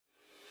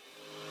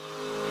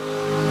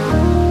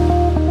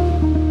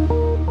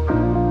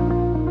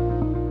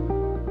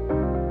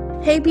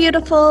Hey,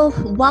 beautiful.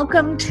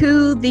 Welcome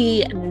to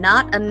the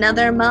Not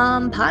Another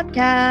Mom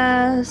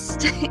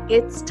podcast.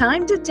 It's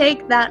time to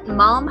take that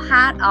mom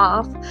hat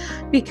off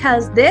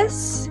because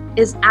this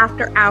is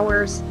after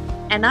hours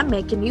and I'm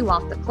making you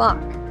off the clock.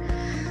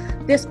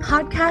 This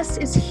podcast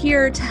is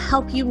here to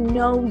help you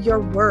know your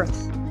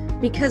worth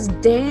because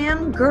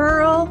damn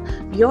girl,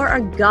 you're a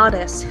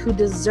goddess who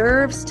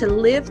deserves to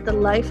live the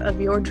life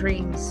of your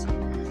dreams.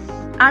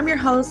 I'm your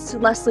host,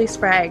 Leslie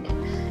Sprague,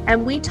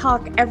 and we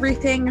talk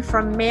everything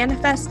from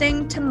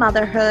manifesting to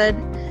motherhood.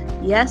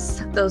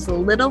 Yes, those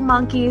little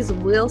monkeys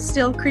will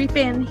still creep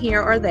in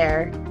here or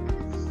there.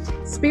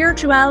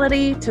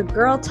 Spirituality to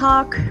girl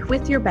talk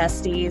with your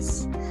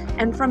besties,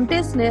 and from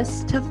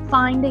business to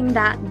finding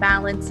that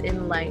balance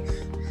in life.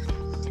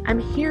 I'm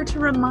here to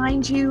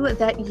remind you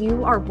that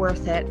you are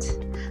worth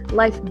it.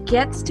 Life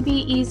gets to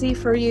be easy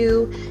for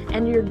you,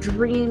 and your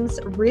dreams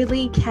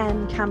really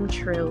can come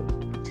true.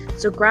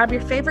 So grab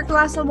your favorite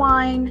glass of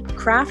wine,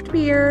 craft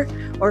beer,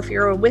 or if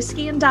you're a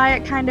whiskey and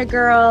diet kind of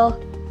girl,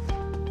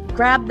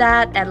 grab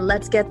that and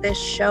let's get this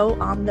show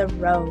on the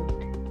road.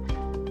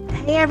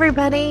 Hey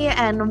everybody,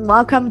 and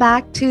welcome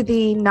back to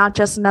the Not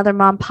Just Another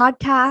Mom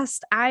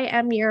podcast. I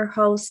am your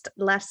host,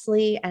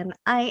 Leslie, and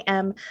I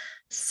am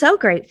so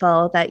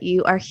grateful that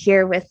you are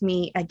here with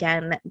me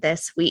again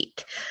this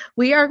week.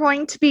 We are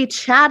going to be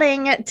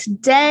chatting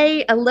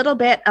today a little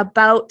bit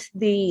about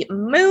the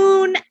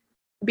moon,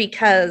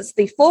 because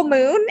the full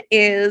moon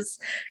is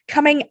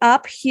coming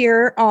up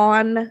here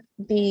on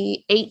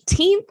the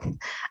 18th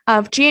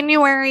of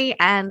January,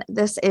 and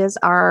this is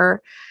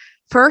our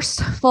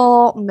first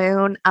full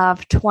moon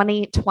of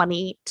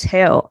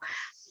 2022.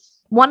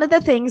 One of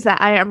the things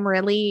that I am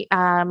really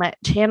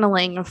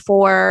channeling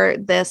for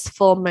this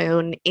full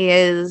moon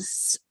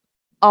is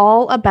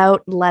all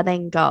about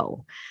letting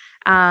go.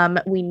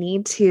 We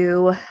need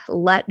to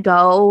let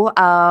go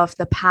of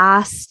the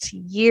past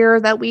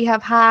year that we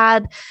have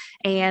had,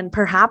 and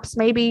perhaps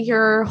maybe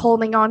you're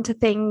holding on to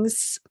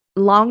things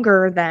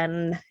longer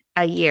than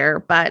a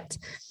year, but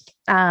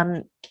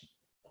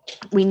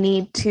we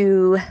need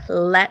to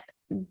let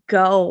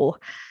go.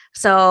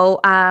 So,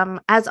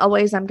 as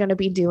always, I'm going to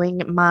be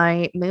doing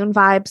my Moon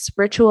Vibes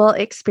ritual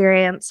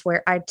experience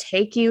where I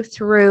take you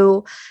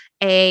through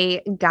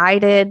a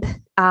guided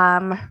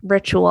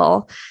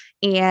ritual.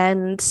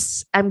 And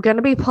I'm going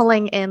to be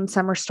pulling in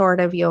some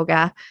restorative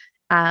yoga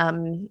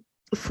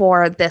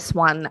for this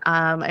one.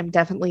 I'm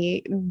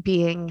definitely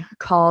being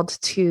called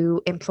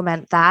to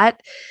implement that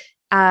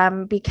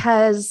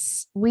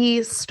because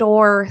we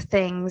store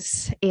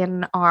things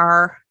in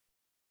our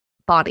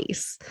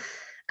bodies.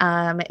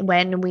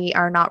 When we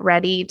are not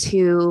ready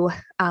to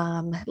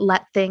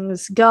let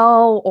things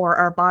go, or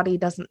our body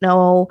doesn't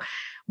know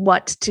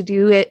what to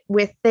do it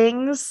with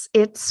things,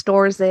 it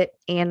stores it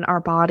in our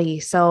body.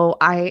 So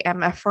I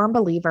am a firm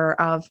believer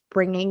of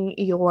bringing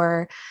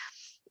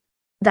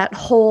that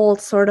whole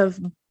sort of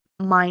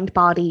mind,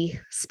 body,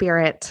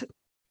 spirit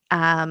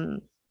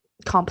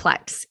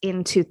complex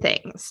into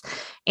things.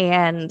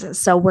 And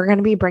so we're going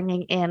to be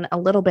bringing in a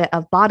little bit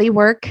of body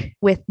work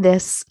with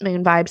this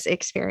Moon Vibes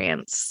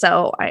experience.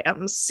 So I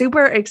am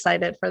super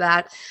excited for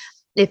that.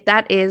 If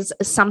that is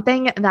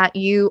something that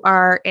you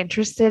are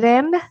interested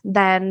in,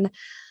 then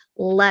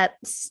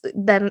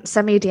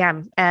send me a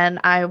DM and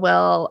I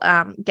will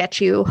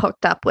get you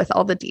hooked up with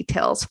all the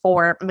details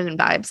for Moon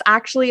Vibes.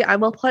 Actually, I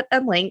will put a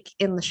link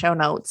in the show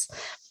notes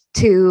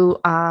to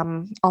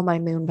all my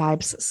Moon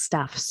Vibes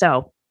stuff.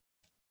 So,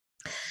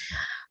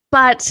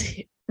 but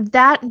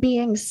that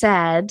being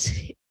said,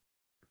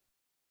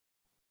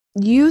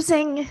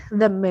 using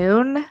the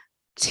moon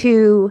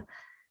to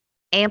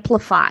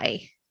amplify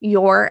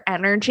your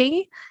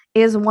energy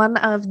is one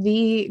of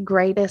the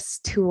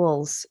greatest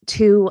tools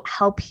to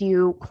help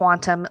you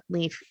quantum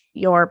leaf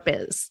your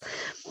biz.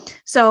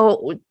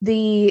 So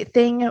the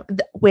thing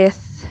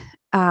with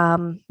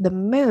the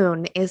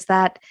moon is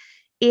that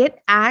it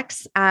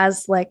acts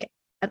as like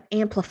an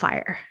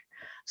amplifier.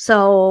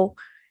 So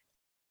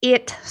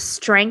it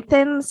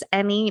strengthens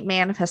any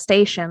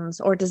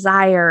manifestations or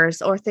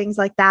desires or things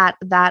like that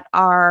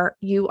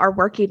you are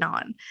working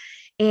on.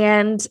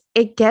 And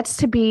it gets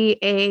to be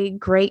a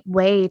great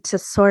way to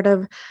sort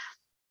of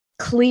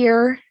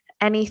clear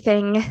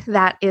anything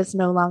that is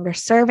no longer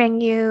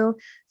serving you,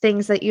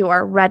 things that you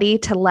are ready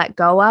to let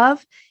go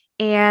of.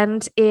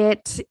 And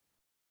it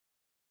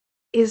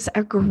is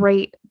a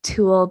great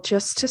tool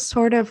just to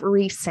sort of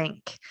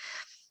resync.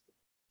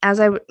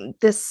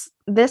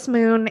 This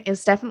moon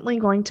is definitely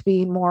going to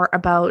be more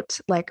about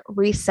like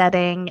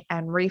resetting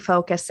and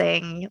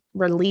refocusing,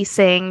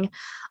 releasing,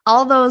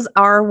 all those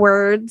R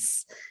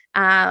words,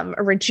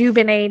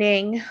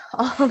 rejuvenating,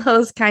 all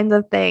those kinds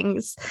of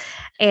things.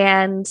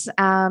 And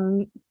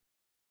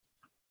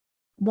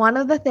one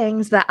of the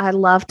things that I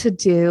love to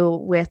do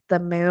with the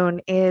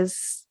moon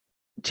is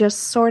just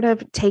sort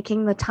of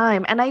taking the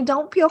time. And I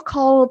don't feel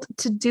called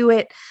to do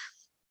it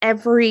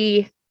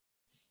every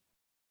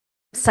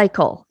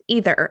cycle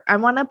either. I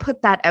want to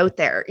put that out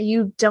there.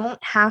 You don't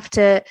have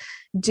to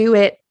do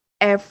it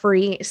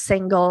every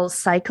single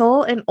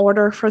cycle in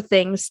order for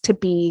things to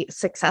be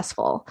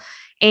successful.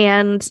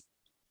 And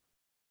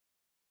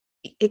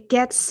it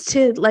gets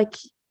to like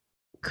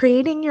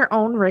creating your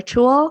own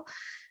ritual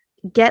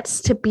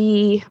gets to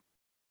be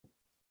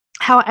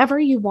however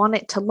you want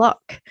it to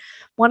look.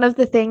 Some of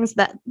the things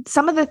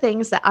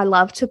that I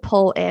love to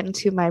pull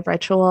into my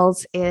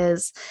rituals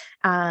is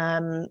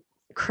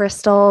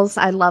crystals.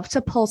 I love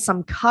to pull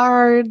some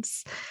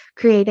cards,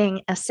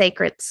 creating a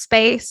sacred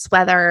space,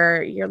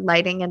 whether you're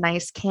lighting a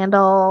nice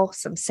candle,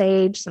 some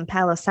sage, some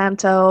Palo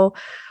Santo,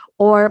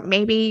 or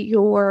maybe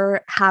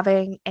you're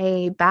having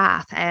a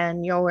bath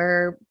and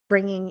you're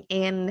bringing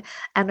in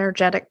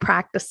energetic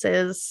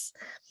practices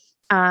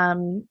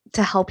to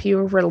help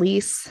you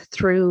release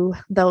through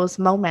those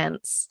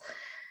moments.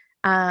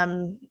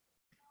 For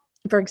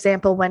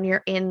example, when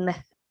you're in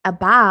a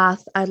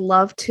bath, I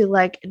love to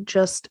like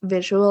just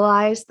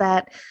visualize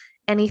that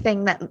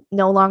anything that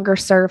no longer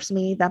serves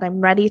me that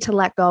I'm ready to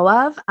let go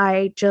of,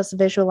 I just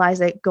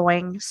visualize it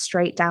going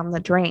straight down the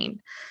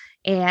drain.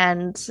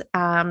 And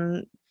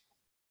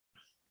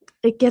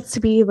it gets to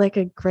be like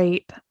a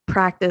great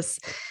practice.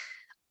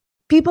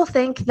 People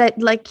think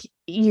that like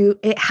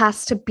it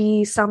has to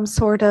be some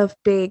sort of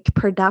big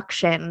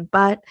production,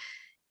 but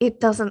it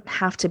doesn't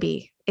have to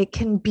be. It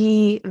can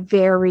be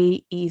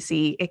very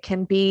easy. It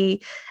can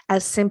be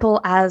as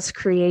simple as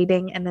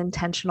creating an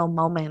intentional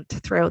moment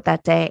throughout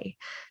that day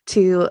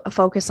to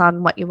focus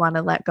on what you want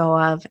to let go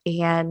of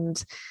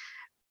and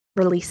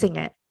releasing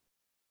it.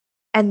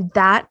 And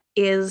that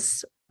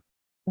is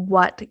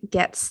what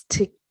gets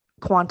to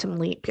quantum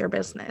leap your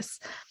business.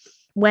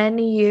 When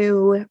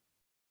you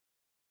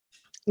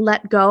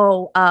let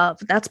go of,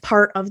 that's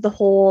part of the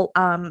whole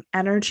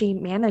energy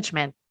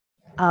management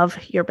of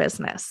your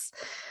business.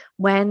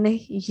 When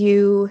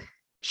you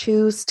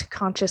choose to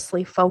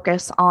consciously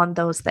focus on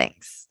those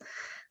things,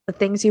 the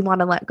things you want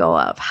to let go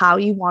of, how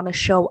you want to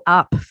show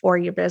up for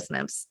your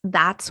business,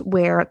 that's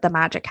where the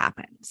magic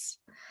happens.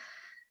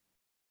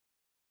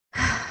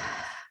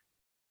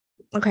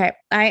 Okay,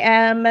 I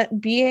am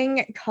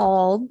being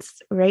called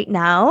right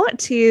now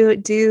to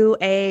do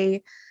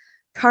a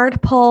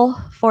card pull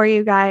for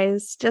you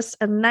guys. Just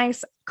a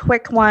nice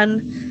quick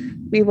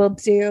one. We will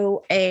do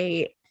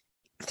a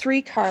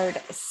 3-card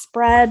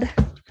spread.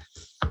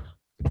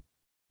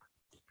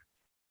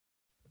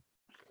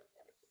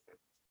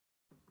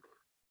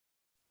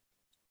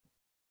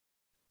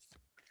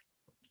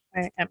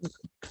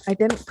 I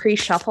didn't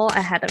pre-shuffle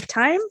ahead of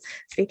time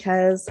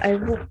because I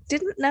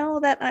didn't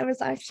know that I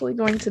was actually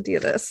going to do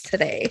this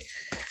today.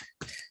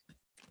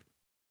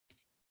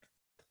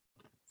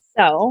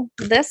 So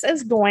this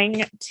is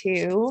going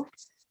to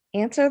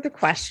answer the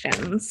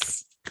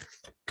questions.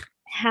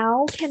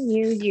 How can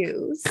you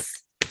use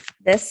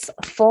this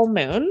full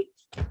moon,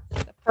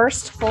 the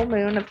first full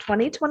moon of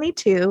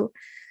 2022,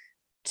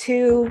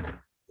 to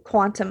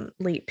quantum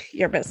leap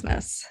your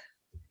business?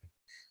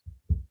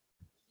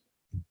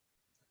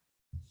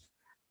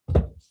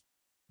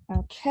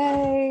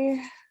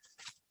 Okay.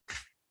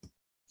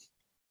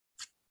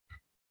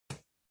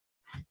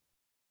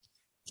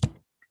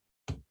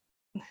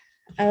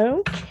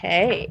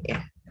 Okay.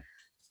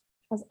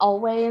 As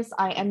always,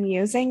 I am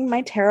using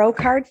my tarot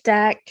card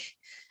deck.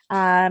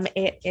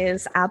 It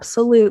is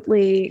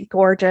absolutely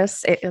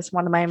gorgeous. It is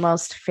one of my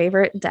most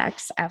favorite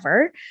decks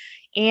ever.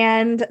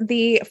 And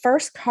the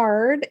first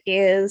card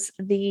is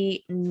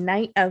the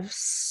Knight of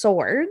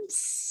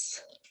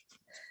Swords.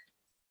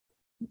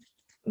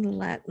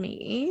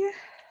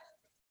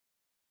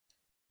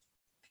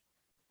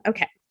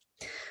 Okay.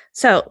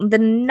 So the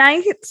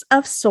Knight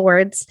of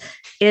Swords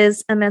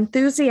is an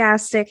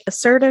enthusiastic,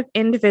 assertive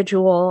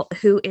individual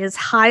who is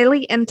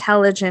highly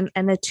intelligent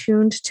and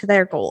attuned to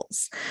their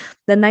goals.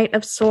 The Knight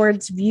of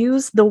Swords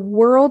views the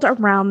world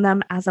around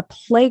them as a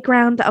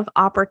playground of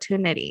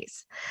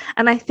opportunities.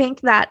 And I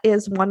think that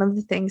is one of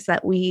the things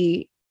that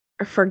we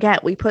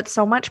forget. We put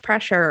so much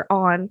pressure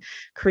on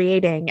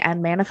creating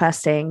and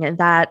manifesting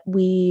that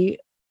we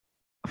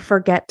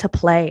forget to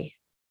play.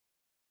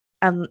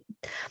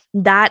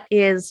 That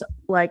is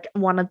like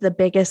one of the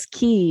biggest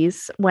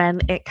keys when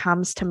it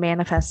comes to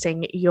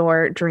manifesting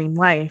your dream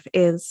life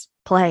is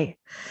play.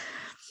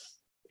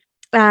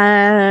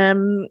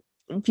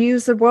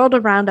 Views the world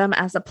around them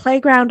as a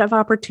playground of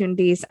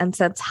opportunities and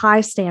sets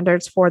high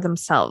standards for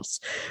themselves,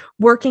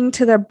 working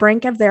to the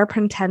brink of their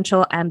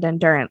potential and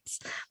endurance.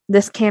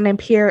 This can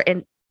appear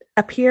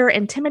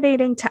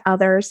intimidating to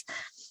others,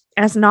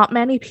 as not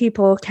many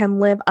people can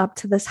live up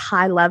to this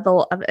high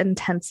level of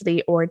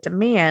intensity or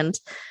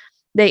demand.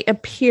 They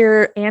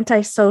appear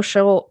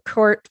antisocial,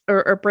 curt,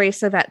 or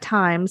abrasive at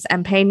times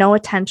and pay no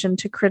attention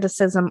to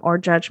criticism or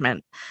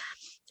judgment,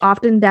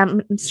 often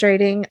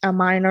demonstrating a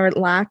minor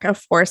lack of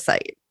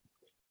foresight,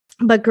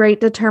 but great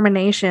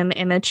determination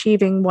in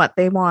achieving what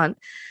they want.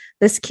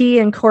 This key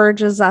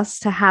encourages us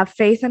to have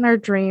faith in our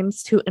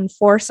dreams, to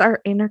enforce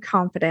our inner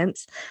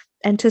confidence,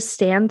 and to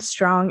stand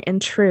strong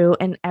and true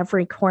in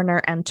every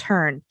corner and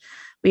turn.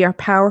 We are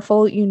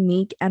powerful,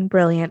 unique, and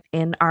brilliant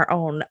in our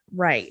own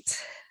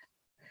right.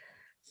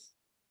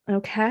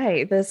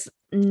 Okay, this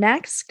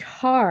next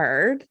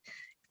card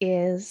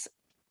is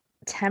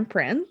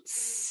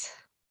Temperance.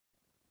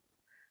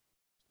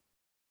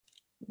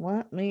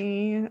 I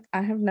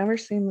have never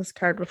seen this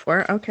card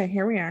before. Okay,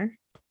 here we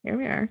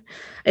are.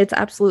 It's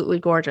absolutely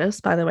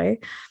gorgeous, by the way.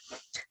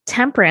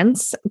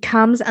 Temperance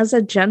comes as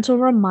a gentle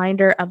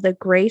reminder of the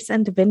grace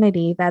and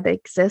divinity that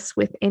exists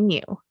within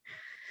you.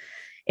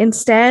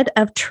 Instead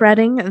of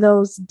treading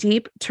those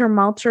deep,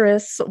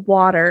 tumultuous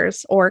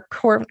waters, or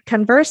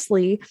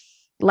conversely,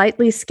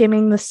 lightly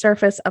skimming the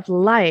surface of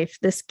life,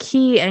 this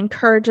key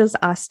encourages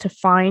us to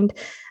find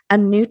a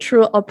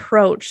neutral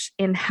approach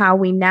in how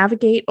we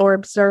navigate or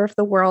observe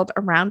the world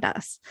around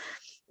us.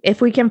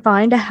 If we can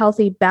find a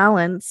healthy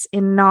balance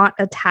in not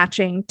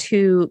attaching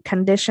to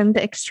conditioned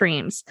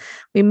extremes,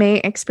 we may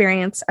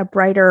experience a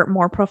brighter,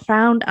 more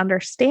profound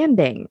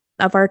understanding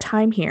of our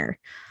time here.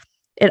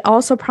 It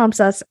also prompts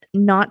us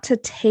not to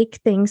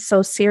take things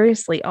so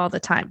seriously all the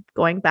time,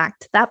 going back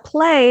to that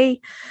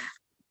play,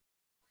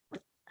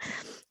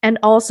 and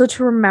also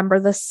to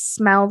remember to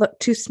smell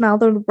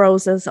the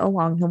roses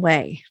along the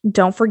way.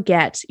 Don't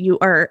forget, you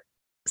are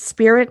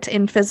spirit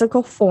in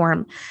physical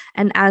form,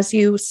 and as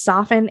you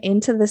soften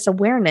into this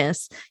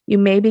awareness, you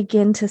may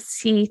begin to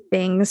see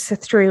things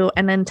through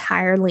an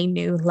entirely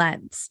new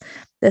lens.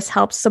 This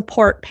helps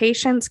support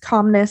patience,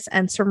 calmness,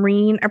 and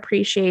serene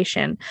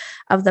appreciation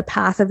of the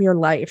path of your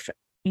life.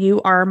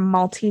 You are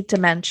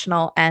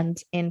multidimensional and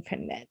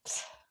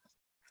infinite.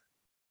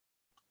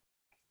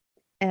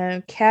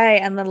 Okay,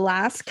 and the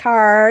last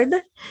card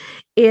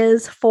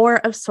is Four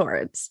of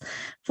Swords.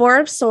 Four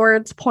of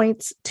Swords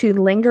points to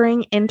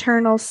lingering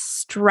internal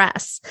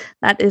stress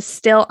that is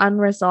still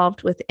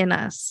unresolved within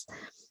us,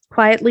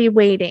 quietly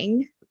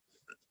waiting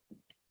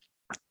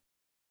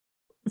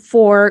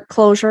for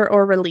closure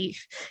or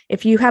relief.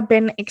 If you have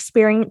been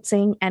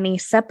experiencing any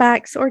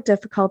setbacks or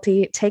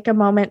difficulty, take a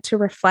moment to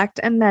reflect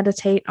and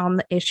meditate on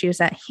the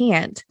issues at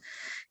hand.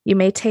 You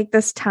may take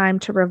this time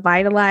to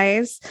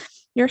revitalize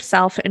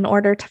yourself in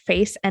order to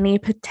face any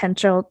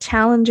potential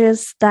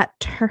challenges that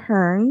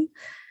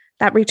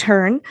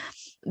return.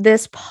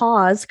 This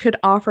pause could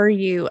offer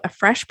you a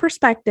fresh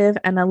perspective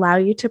and allow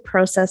you to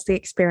process the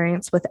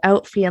experience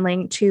without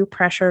feeling too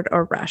pressured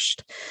or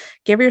rushed.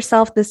 Give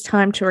yourself this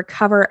time to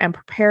recover and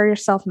prepare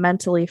yourself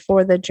mentally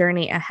for the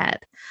journey ahead.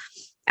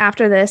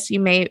 After this, you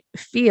may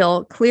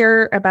feel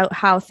clearer about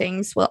how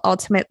things will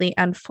ultimately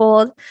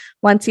unfold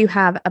once you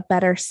have a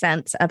better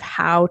sense of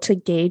how to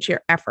gauge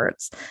your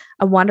efforts.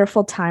 A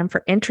wonderful time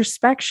for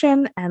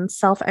introspection and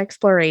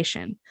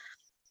self-exploration.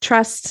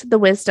 Trust the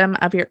wisdom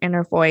of your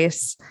inner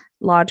voice.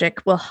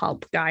 Logic will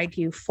help guide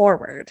you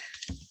forward.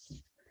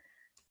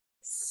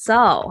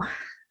 So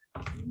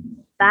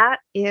that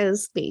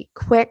is the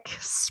quick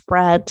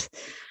spread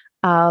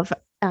of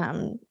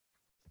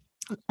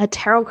a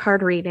tarot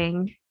card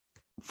reading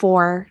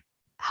for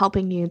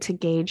helping you to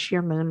gauge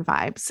your moon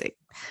vibes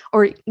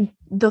or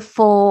the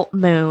full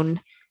moon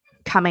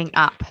coming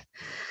up.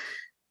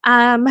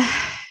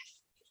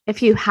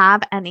 If you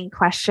have any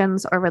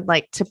questions or would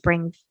like to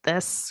bring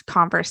this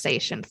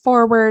conversation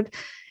forward,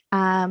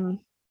 send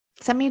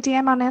me a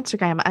DM on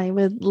Instagram. I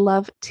would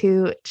love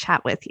to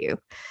chat with you.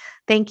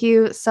 Thank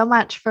you so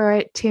much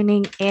for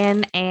tuning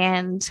in,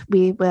 and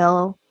we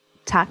will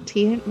talk to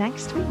you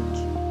next week.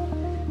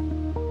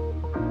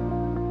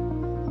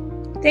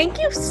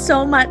 Thank you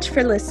so much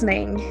for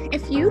listening.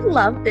 If you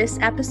love this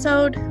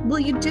episode,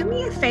 will you do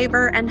me a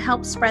favor and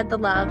help spread the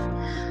love?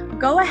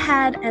 Go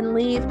ahead and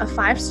leave a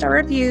 5-star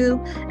review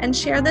and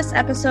share this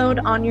episode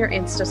on your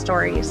Insta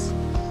stories.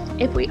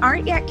 If we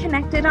aren't yet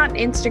connected on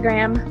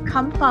Instagram,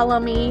 come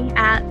follow me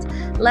at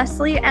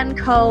Leslie &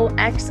 Co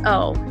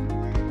XO.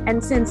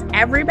 And since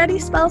everybody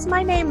spells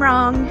my name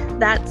wrong,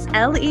 that's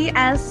Lesley &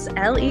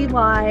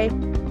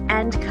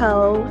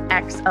 Co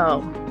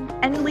XO.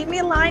 And leave me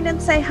a line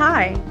and say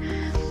hi.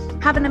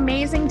 Have an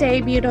amazing day,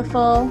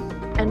 beautiful,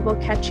 and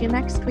we'll catch you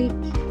next week.